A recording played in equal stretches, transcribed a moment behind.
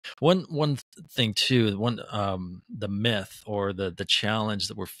One thing too, the myth or the challenge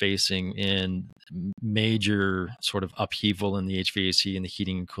that we're facing in major sort of upheaval in the HVAC and the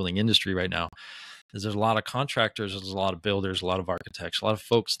heating and cooling industry right now is there's a lot of contractors, there's a lot of builders, a lot of architects, a lot of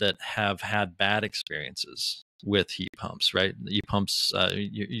folks that have had bad experiences with heat pumps, right? Heat pumps,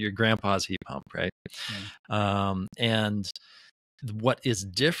 your grandpa's heat pump, right? And what is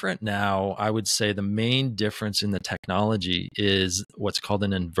different now, I would say the main difference in the technology is what's called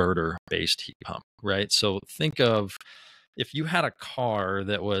an inverter-based heat pump, right? So think of if you had a car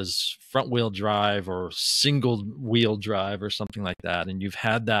that was front wheel drive or single wheel drive or something like that, and you've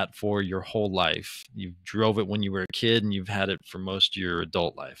had that for your whole life, you drove it when you were a kid and you've had it for most of your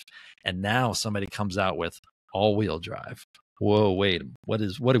adult life. And now somebody comes out with all wheel drive. Whoa, wait, what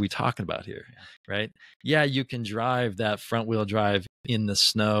are we talking about here? Right? Yeah, you can drive that front wheel drive in the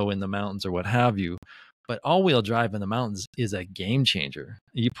snow, in the mountains or what have you, but all wheel drive in the mountains is a game changer.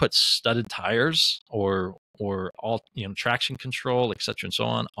 You put studded tires or all, traction control, et cetera, and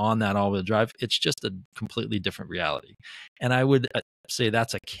so on that all wheel drive. It's just a completely different reality. And I would say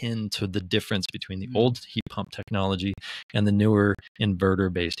that's akin to the difference between the old heat pump technology and the newer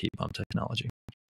inverter based heat pump technology.